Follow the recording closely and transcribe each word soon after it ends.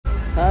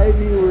Hi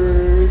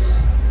viewers!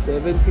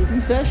 7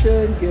 PT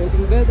session,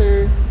 getting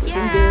better.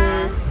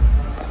 Yeah!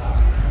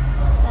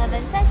 7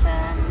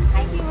 session.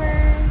 Hi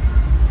viewers!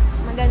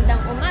 Magandang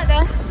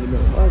umaga.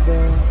 Magandang umaga.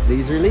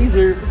 Laser.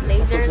 Laser.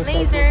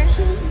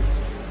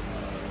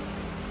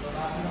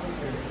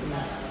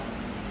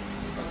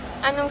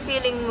 Anong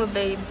feeling mo,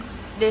 babe,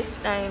 this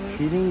time?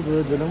 Feeling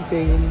good, walang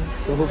pain.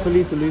 So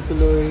hopefully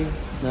tuloy-tuloy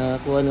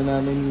nakuha na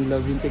namin yung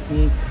loving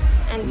technique.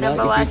 And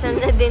nabawasan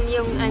na din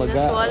yung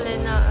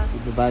swollen na.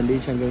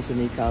 Ibabandage hanggang sa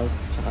may calf,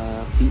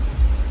 tsaka feet,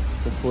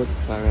 sa foot,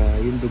 para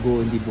yung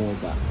dugo hindi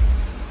bumaba.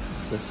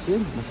 Tapos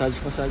yun, massage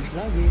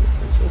lagi.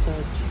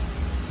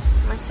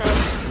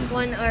 Massage.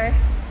 1 hour.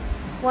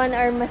 1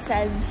 hour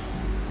massage.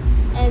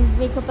 And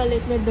may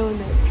kapalit na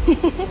donut.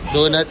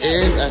 Donut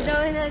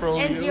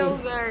and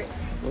yogurt.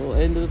 So,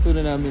 and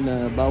natutunan namin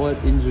na bawat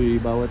injury,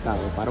 bawat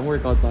tao, parang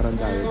workout, parang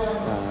diet,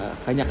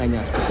 kanya-kanya,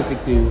 specific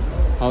to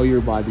how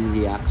your body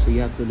reacts. So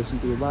you have to listen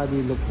to your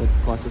body, look what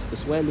causes the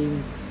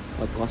swelling,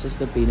 what causes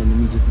the pain, and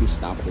immediately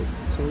stop it.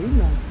 So yun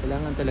lang,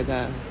 kailangan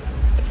talaga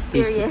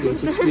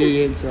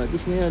experience. So at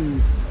least ngayon,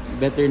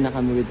 better na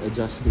kami with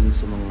adjusting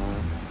sa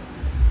mga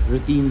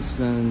routines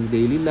ng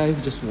daily life,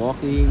 just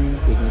walking,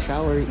 taking a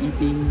shower,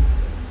 eating,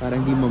 para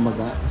hindi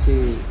mamaga.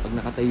 Kasi pag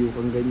nakatayo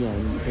kang ganyan,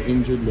 yung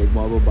injured leg,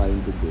 mababa yung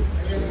dugo.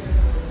 So,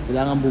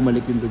 kailangan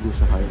bumalik yung dugo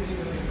sa heart.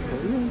 So,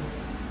 yun.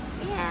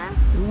 Yeah.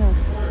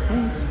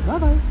 Thanks.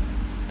 Bye-bye.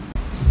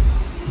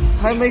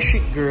 Hi, my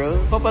chic girl.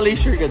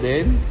 Papa-laser ka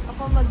din?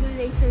 Ako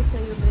mag-laser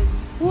sa'yo, babe.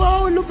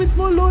 Wow, lupit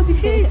mo, Lodi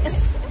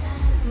Cakes!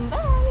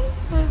 Bye!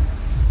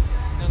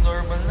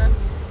 Normal na.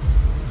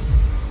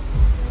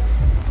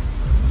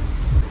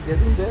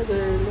 Getting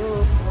better,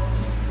 look.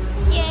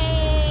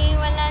 Yay!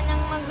 Wala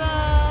nang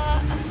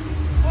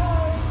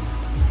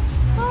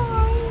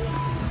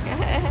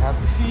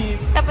Happy feet.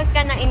 Tapos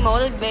ka na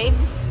i-mold,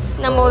 babes?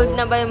 Na-mold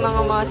na ba yung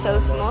mga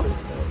muscles mo?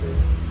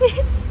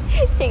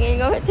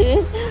 Tingin ko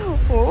din.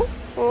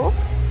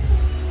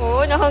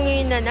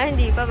 Nakangina na.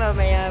 Hindi pa,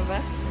 mamaya ba?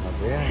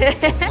 Yan.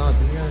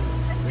 Yan.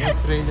 Yung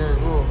trainer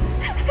ko.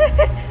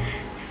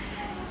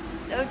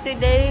 So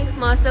today,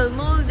 muscle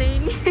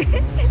molding. 7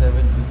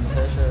 PT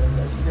session.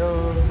 Let's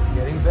go.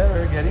 Getting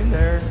better. Getting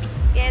there.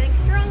 Getting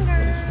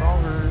stronger.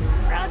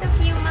 Proud of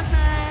you,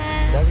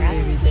 mahal. Love you,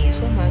 baby. Thank you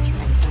so much.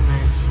 Thanks so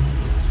much.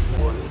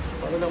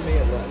 Paano lang may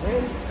ala?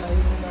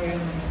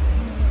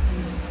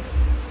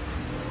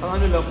 Ang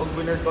ano lang, pag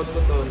winnercount ko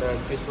to,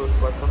 nag-pistol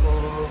squat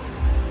ako,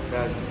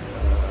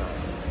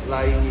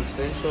 nag-lying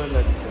extension,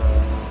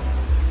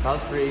 calf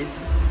raise.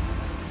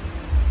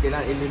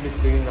 Kailangan i-limit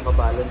ko yung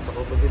nakabalance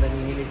ako kasi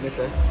nanginginig na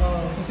siya.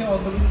 Kasi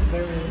all the way is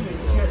there.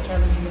 Kasi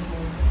challenge mo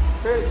po.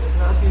 Pero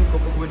na-feel ko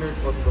pag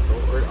winnercount ko to,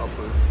 or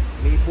upper,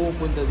 may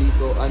pupunta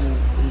dito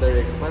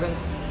indirect. Parang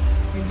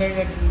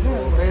Indirect.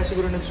 kaya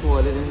siguro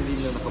nag-swollen and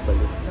hindi na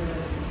nakabalik.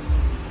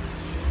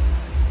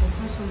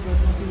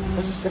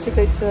 Kasi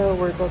kahit sa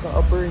workout ng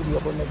upper, hindi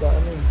ako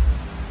nag-ano eh.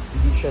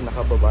 Hindi siya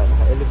nakababa,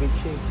 naka-elevate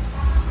siya eh.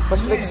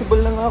 Mas flexible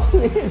na nga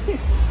ako eh.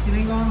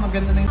 Feeling ko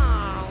maganda na yung...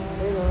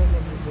 Ayun lang,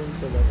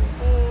 nag-bench lang.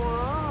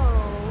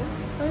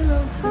 Wow! Ayun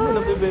lang, sino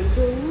nag-bench?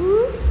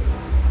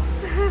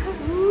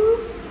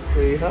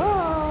 Say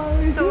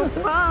hi! Two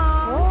pumps!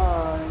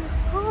 Hi!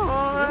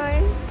 Hi!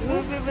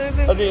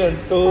 Baby. Ano yan?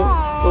 Two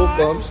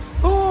pumps?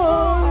 Hi!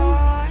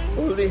 Hi!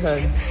 Holding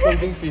hands,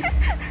 holding feet.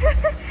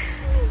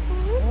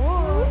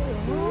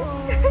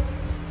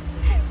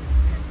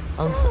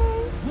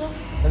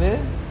 Ano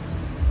yan?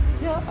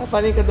 Yeah,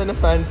 paano yung kanta na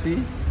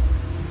fancy?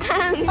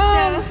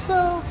 I'm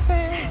so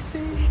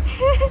fancy.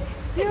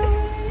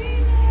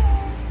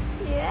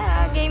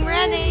 Yeah, game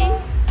ready.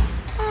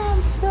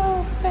 I'm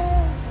so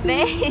fancy.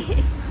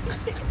 Babe.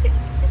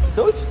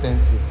 So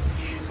expensive.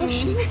 So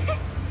chic.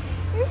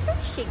 You're so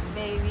chic,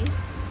 baby.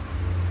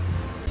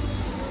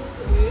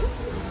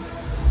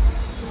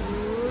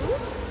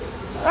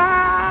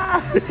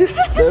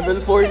 Level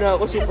 4 na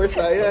ako, Super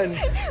Saiyan.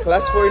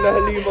 Class 4 na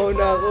halimaw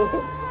na ako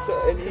sa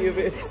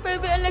NEMS.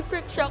 Baby,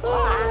 electric shock.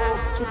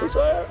 Super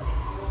Saiyan.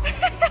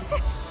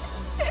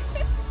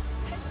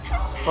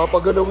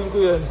 Papagalawin ko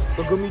yan.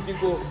 Gagamitin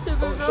ko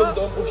ang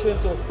 100%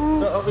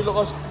 na aking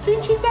lakas.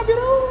 Chin-chin na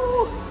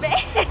biro!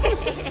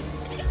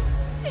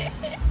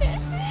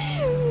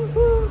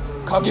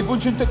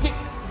 Kagibon shintaki!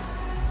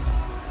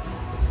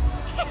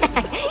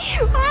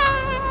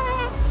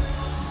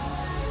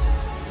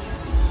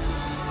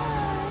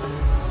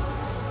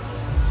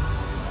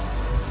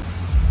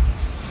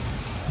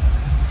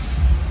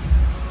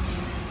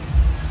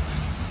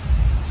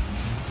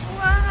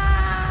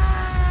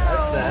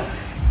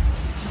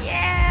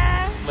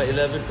 My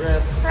 11th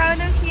rep.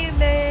 Proud of you,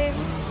 babe.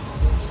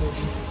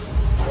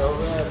 12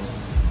 rep.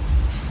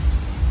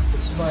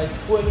 It's my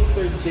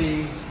 23rd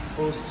day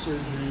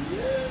post-surgery.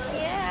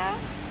 Yeah.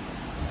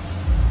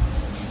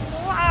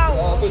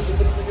 Wow. Ako, ito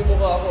yung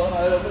mukha ako.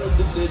 Akala mo,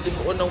 nagdadetip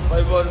ako ng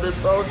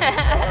 500 pounds.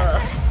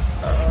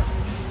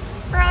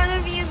 Proud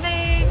of you,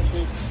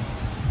 babes.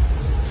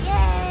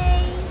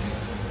 Yay.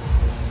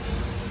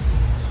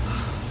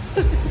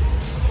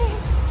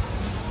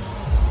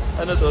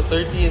 Ano to?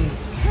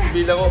 13.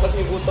 Bilang ko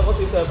kasi yung utak ko,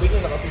 sabi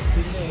niya, naka-15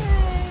 na eh.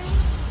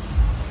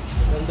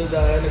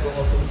 Nandadaan,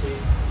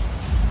 nag-compensate.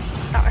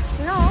 Taas,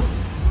 no?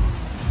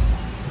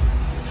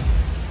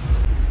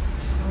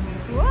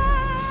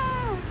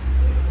 Wow!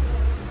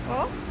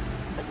 Oh?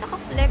 Ba't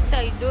naka-flex,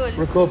 idol?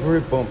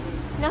 Recovery pump.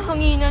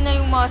 Nahangina na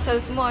yung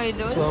muscles mo,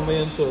 idol. Sama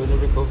yan sa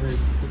recovery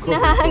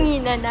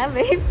Nahahangina na,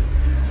 babe.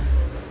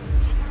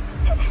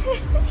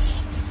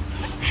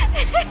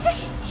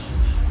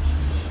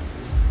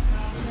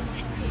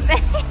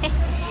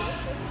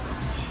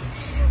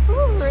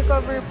 Ooh,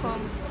 recovery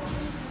pump.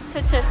 Sa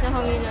chest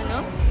nahangina,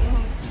 no?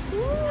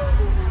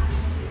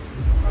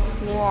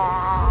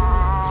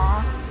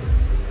 Wow!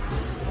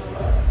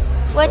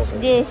 What's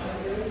this?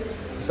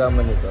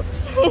 Kasama nito.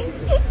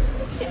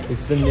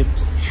 It's the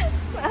nips.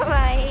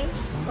 Bye-bye.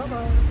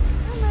 Bye-bye.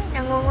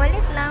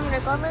 Nangungulit lang.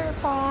 Recovery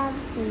pump.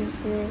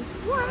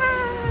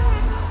 Wow!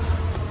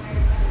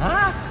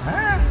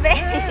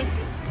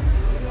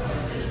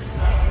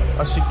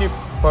 Sikip,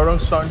 parang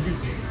sandwich.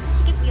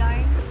 Sikip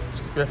yarn.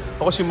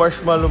 Ako si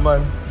Marshmallow Man.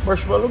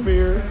 Marshmallow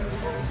Bear.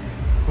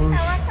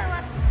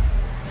 Tawa-tawa.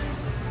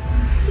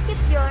 Sikip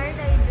yarn,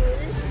 idol.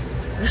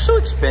 You're so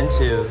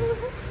expensive.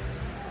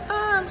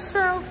 I'm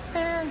so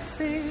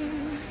fancy.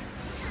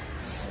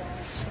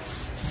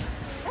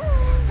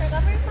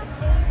 Recovery pump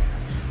din.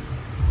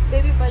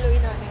 Baby,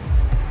 paluin namin.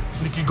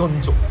 Nikki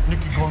Gonzo.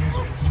 Nikki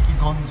Gonzo. Nikki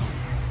Gonzo.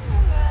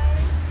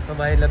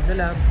 Bye-bye. Love na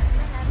love.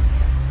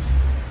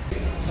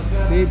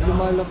 Babe,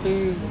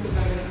 lumalaki.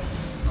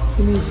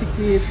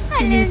 Sumisikip.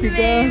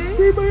 Tinitigas.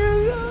 Babe,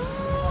 ayan.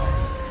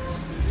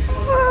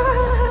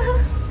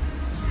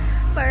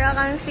 Para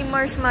kang si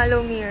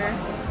Marshmallow Mirror.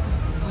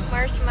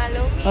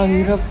 Marshmallow Mirror. Ang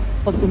hirap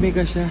pag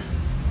tumigas siya.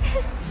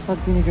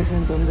 Pag tinigas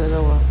yan itong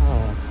dalawa.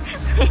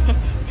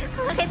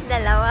 Bakit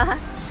dalawa?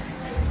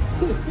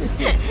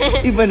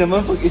 Iba naman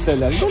pag isa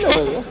lang.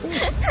 Dalawa.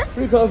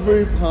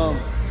 Recovery pump.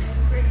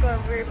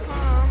 Recovery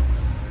pump.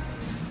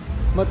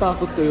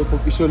 Matakot kayo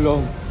pag isa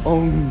lang.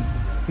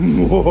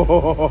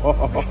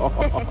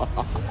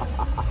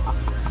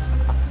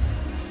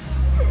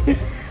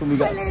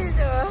 Tumigas. Wala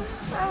ito.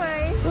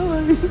 Bye-bye.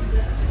 Bye.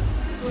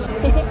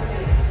 Okay.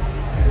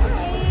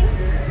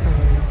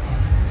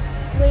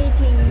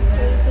 Waiting.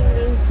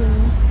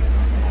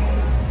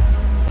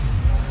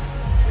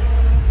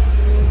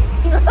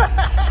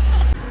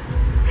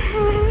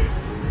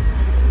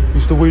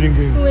 It's the waiting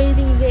game.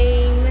 Waiting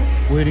game.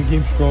 Waiting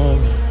game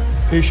strong.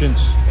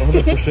 Patience.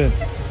 100%.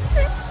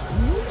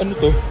 Ano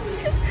to?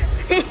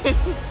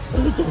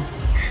 Ano to?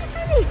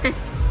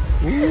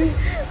 Bye.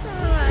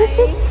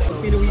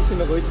 Pinuwisan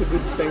ako, it's a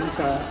good sign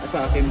sa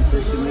akin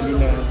personally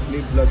na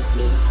may blood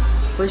flow.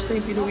 First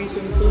time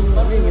pinuwisan ito,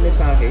 yung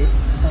inasake.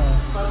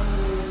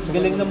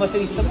 Galing na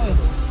masayista mo eh.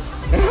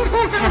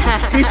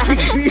 Krispy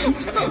Kreme.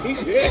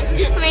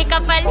 May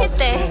kapalit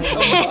eh.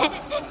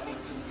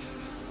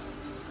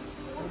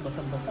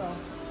 Basang-basa.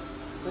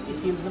 But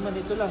is-healed naman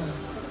ito lang.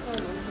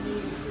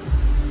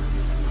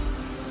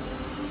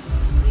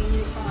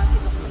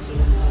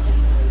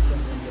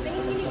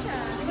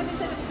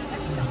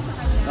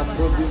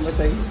 Approve yung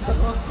masahista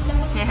ko.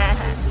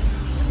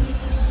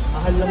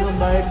 Mahal lang ang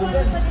bayad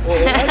doon.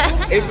 Oo,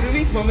 every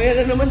week,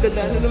 mamaya na naman,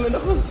 dadaan na naman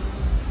ako.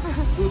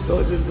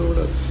 2,000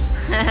 donuts.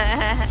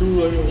 2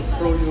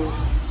 produce.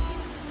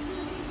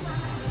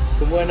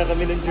 Kumuha na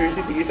kami ng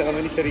jersey, tigisa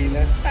kami ni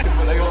Sarina.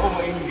 Wala ako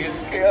maingit,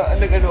 kaya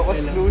nag-ano ako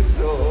snooze,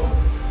 oo.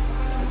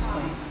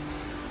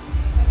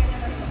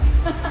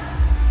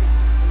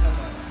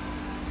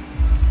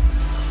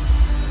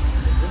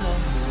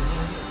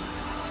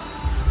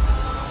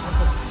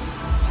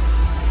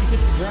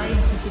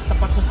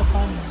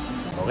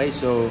 Okay,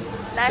 so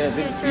Last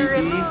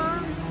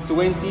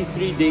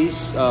 23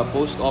 days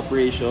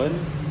post-operation.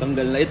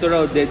 Tanggal na. Ito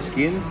raw, dead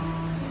skin.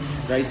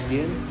 Dry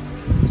skin.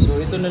 So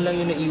ito na lang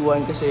yung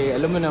naiwan kasi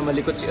alam mo na,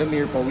 malikot si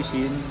Amir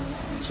pawisin.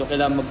 So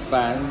kailangan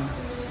mag-fan.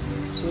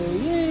 So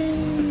yay!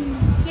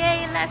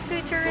 Yay! Last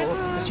suture Oo,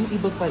 remove. kasi yung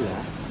iba pala,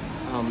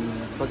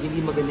 pag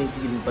hindi maganda yung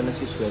feeling pa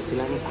nagsisweat,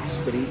 kailangan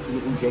i-aspirate,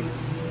 i-inject,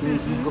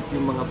 hinihigop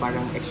yung mga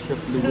parang extra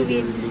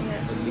fluid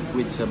or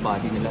liquid sa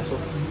body nila. So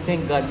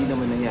thank God di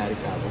naman nangyari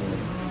sa akin.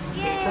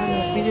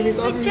 Yay!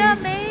 Good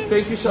job, eh!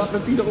 Thank you sa akin,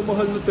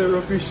 pinakamahal na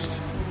therapist.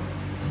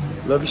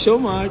 Love you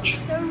so much.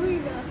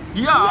 Sarina.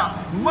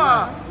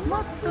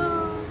 Yamamoto.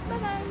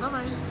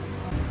 Bye-bye.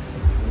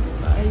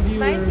 Bye viewers.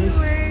 Bye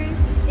viewers.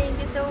 Thank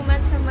you so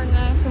much sa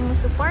mga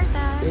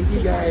sumusuporta. Thank you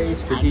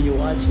guys. Continue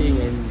watching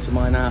and sa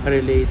mga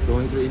nakaka-relate,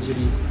 going through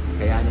injury,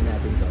 kayanin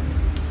natin to.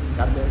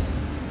 God bless.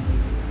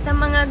 Sa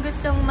mga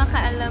gustong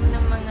makaalam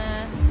ng mga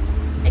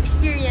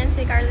experience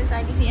si Carlos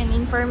Agassi and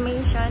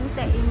information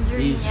sa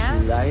injury Please niya,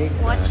 like,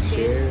 watch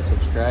share, this.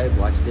 subscribe,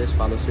 watch this,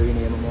 follow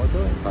Sarina Yamamoto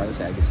and Carlos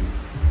Agassi.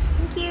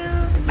 Thank you.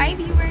 Bye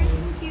viewers.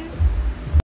 Thank you.